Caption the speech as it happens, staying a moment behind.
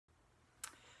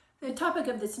The topic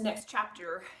of this next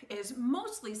chapter is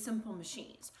mostly simple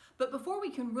machines. But before we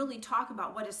can really talk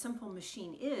about what a simple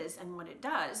machine is and what it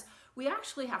does, we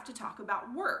actually have to talk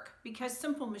about work, because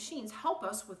simple machines help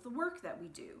us with the work that we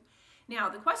do. Now,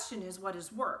 the question is, what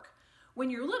is work?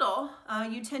 When you're little,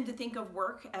 you tend to think of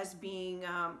work as being,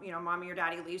 mommy or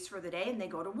daddy leaves for the day and they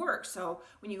go to work. So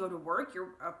when you go to work,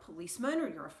 you're a policeman or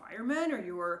you're a fireman or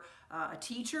you're a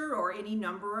teacher or any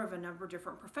number of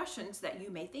different professions that you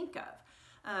may think of.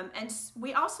 And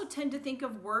we also tend to think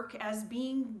of work as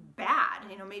being bad.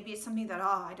 Maybe it's something that,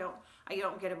 I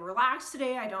don't get to relax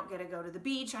today. I don't get to go to the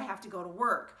beach. I have to go to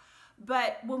work.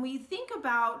 But when we think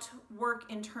about work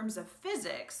in terms of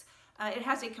physics, it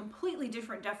has a completely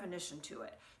different definition to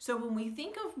it. So when we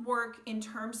think of work in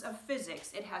terms of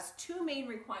physics, it has two main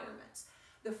requirements.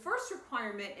 The first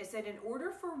requirement is that in order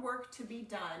for work to be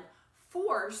done,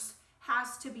 force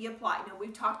has to be applied. Now,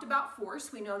 we've talked about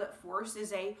force. We know that force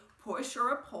is a push or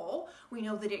a pull. We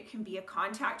know that it can be a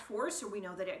contact force, or we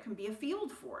know that it can be a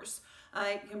field force.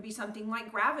 It can be something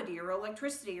like gravity or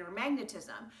electricity or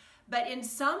magnetism. But in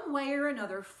some way or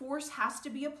another, force has to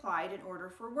be applied in order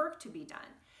for work to be done.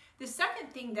 The second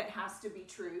thing that has to be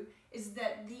true is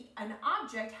that an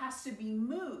object has to be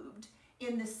moved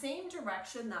in the same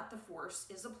direction that the force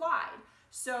is applied.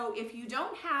 So if you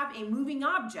don't have a moving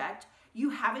object,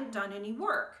 you haven't done any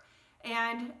work.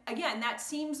 And again, that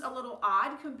seems a little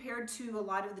odd compared to a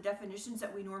lot of the definitions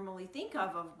that we normally think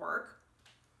of work.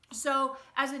 So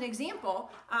as an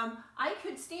example, I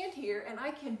could stand here and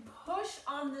I can push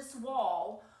on this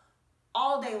wall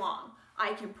all day long.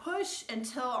 I can push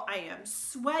until I am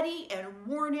sweaty and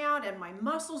worn out and my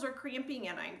muscles are cramping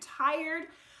and I'm tired.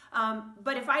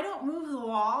 But if I don't move the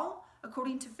wall,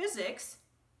 according to physics,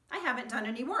 I haven't done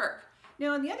any work.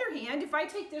 Now, on the other hand, if I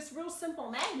take this real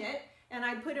simple magnet and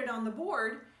I put it on the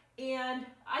board and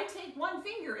I take one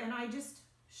finger and I just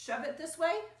shove it this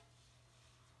way,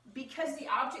 because the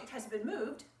object has been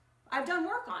moved, I've done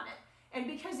work on it. And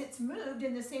because it's moved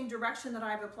in the same direction that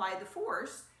I've applied the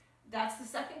force, that's the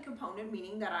second component,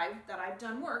 meaning that I've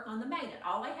done work on the magnet.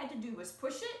 All I had to do was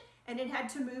push it and it had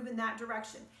to move in that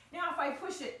direction. Now, if I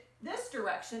push it this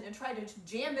direction and try to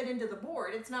jam it into the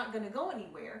board, it's not going to go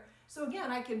anywhere. So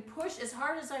again, I can push as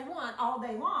hard as I want all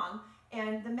day long,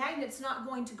 and the magnet's not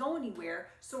going to go anywhere,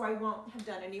 so I won't have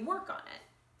done any work on it.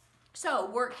 So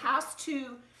work has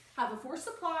to have a force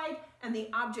applied, and the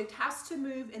object has to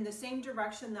move in the same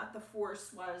direction that the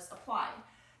force was applied.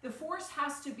 The force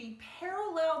has to be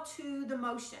parallel to the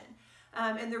motion.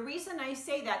 And the reason I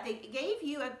say that, they gave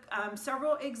you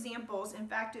several examples. In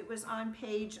fact, it was on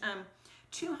page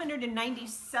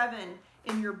 297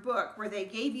 in your book, where they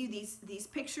gave you these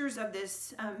pictures of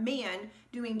this man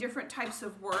doing different types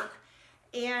of work.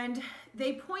 And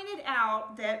they pointed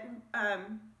out that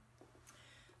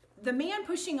the man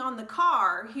pushing on the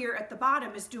car here at the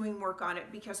bottom is doing work on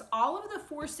it, because all of the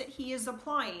force that he is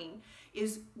applying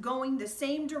is going the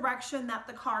same direction that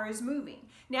the car is moving.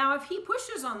 Now, if he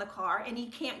pushes on the car and he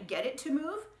can't get it to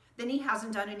move, then he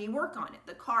hasn't done any work on it.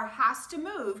 The car has to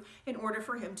move in order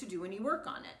for him to do any work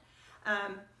on it.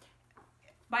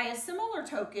 By a similar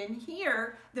token,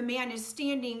 here the man is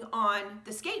standing on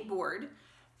the skateboard,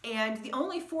 and the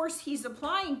only force he's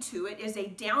applying to it is a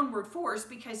downward force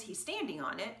because he's standing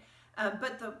on it,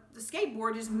 but the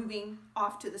skateboard is moving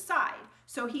off to the side.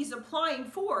 So he's applying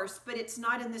force, but it's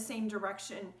not in the same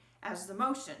direction as the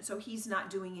motion, so he's not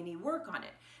doing any work on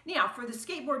it. Now, for the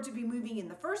skateboard to be moving in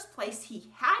the first place, he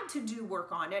had to do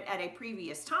work on it at a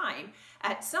previous time.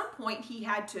 At some point, he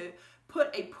had to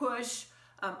put a push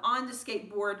on the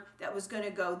skateboard that was going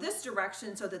to go this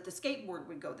direction so that the skateboard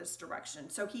would go this direction.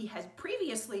 So he has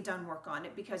previously done work on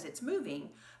it because it's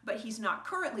moving, but he's not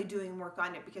currently doing work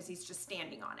on it because he's just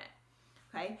standing on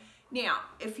it. Okay. Now,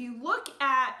 if you look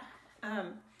at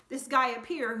this guy up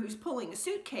here who's pulling a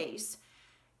suitcase,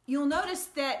 you'll notice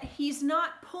that he's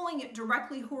not pulling it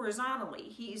directly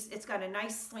horizontally. It's got a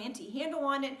nice slanty handle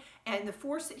on it, and the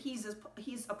force that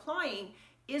he's applying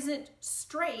isn't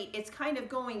straight, it's kind of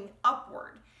going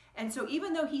upward. And so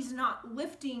even though he's not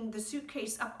lifting the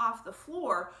suitcase up off the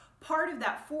floor, part of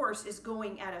that force is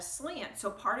going at a slant. So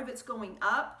part of it's going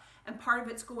up and part of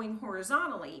it's going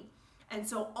horizontally. And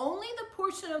so only the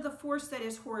portion of the force that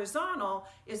is horizontal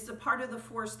is the part of the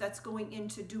force that's going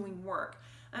into doing work.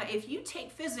 If you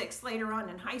take physics later on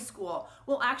in high school,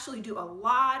 we'll actually do a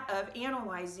lot of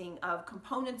analyzing of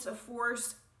components of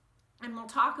force. And we'll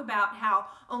talk about how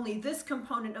only this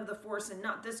component of the force and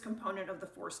not this component of the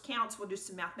force counts. We'll do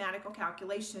some mathematical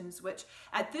calculations, which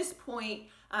at this point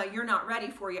you're not ready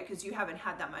for yet because you haven't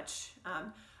had that much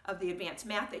of the advanced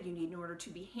math that you need in order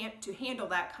to handle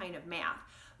that kind of math.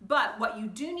 But what you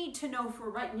do need to know for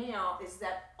right now is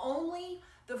that only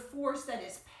the force that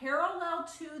is parallel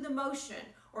to the motion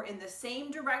or in the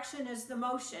same direction as the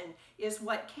motion is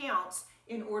what counts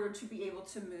in order to be able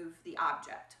to move the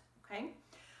object, okay?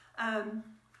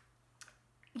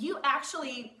 You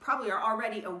actually probably are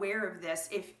already aware of this.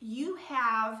 If you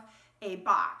have a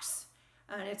box,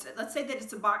 and let's say that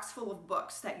it's a box full of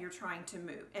books that you're trying to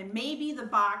move, and maybe the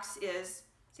box is,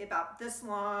 say, about this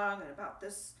long and about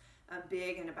this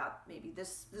big and about maybe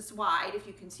this wide, if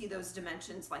you can see those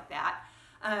dimensions like that.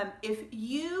 If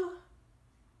you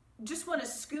just want to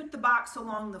scoot the box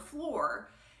along the floor,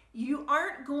 you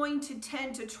aren't going to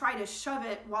tend to try to shove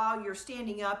it while you're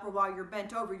standing up or while you're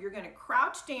bent over. You're going to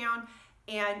crouch down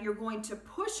and you're going to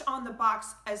push on the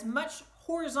box as much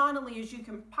horizontally as you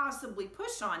can possibly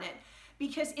push on it,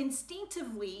 because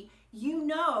instinctively you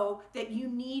know that you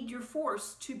need your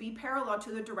force to be parallel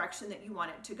to the direction that you want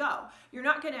it to go. You're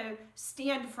not going to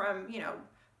stand from,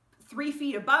 3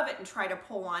 feet above it and try to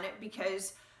pull on it,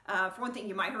 because for one thing,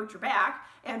 you might hurt your back,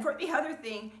 and for the other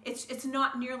thing, it's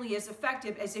not nearly as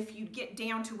effective as if you get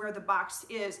down to where the box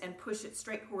is and push it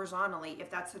straight horizontally if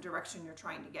that's the direction you're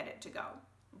trying to get it to go.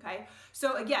 Okay,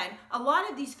 so again, a lot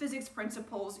of these physics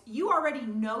principles, you already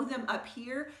know them up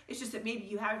here. It's just that maybe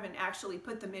you haven't actually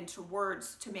put them into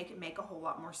words to make it make a whole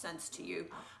lot more sense to you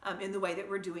in the way that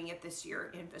we're doing it this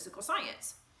year in physical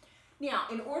science. Now,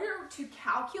 in order to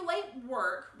calculate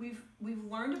work, we've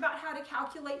learned about how to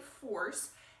calculate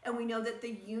force, and we know that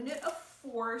the unit of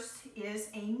force is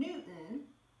a Newton.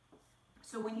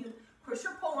 So when you push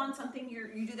or pull on something,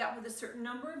 you do that with a certain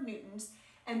number of newtons.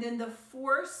 And then the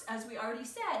force, as we already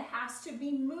said, has to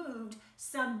be moved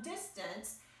some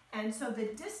distance. And so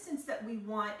the distance that we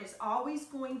want is always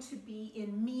going to be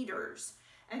in meters.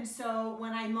 And so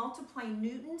when I multiply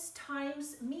newtons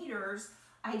times meters,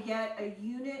 I get a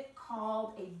unit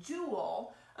called a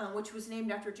joule, which was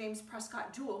named after James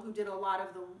Prescott Joule, who did a lot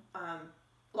of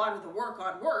the work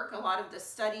on work, a lot of the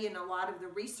study and a lot of the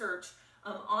research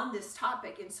on this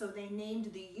topic. And so they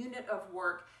named the unit of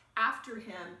work after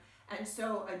him. And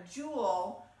so a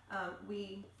joule,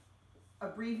 we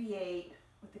abbreviate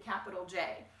with the capital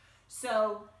J.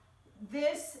 So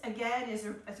this, again, is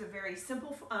a very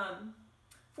simple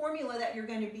formula that you're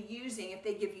going to be using. If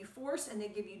they give you force and they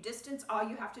give you distance, all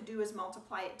you have to do is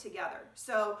multiply it together.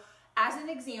 So as an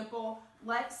example,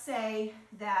 let's say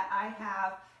that I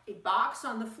have a box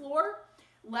on the floor.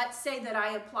 Let's say that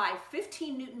I apply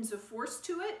 15 newtons of force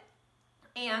to it,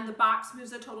 and the box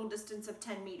moves a total distance of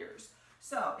 10 meters.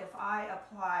 So if I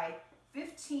apply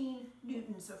 15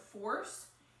 newtons of force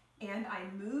and I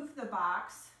move the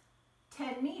box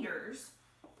 10 meters,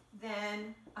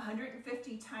 then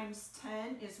 150 times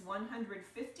 10 is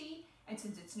 150. And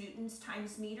since it's newtons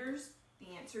times meters,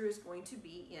 the answer is going to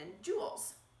be in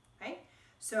joules. Okay?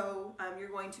 So you're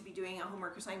going to be doing a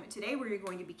homework assignment today where you're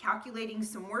going to be calculating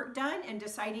some work done and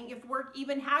deciding if work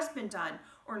even has been done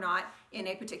or not in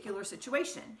a particular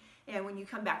situation. And when you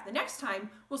come back the next time,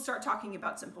 we'll start talking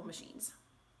about simple machines.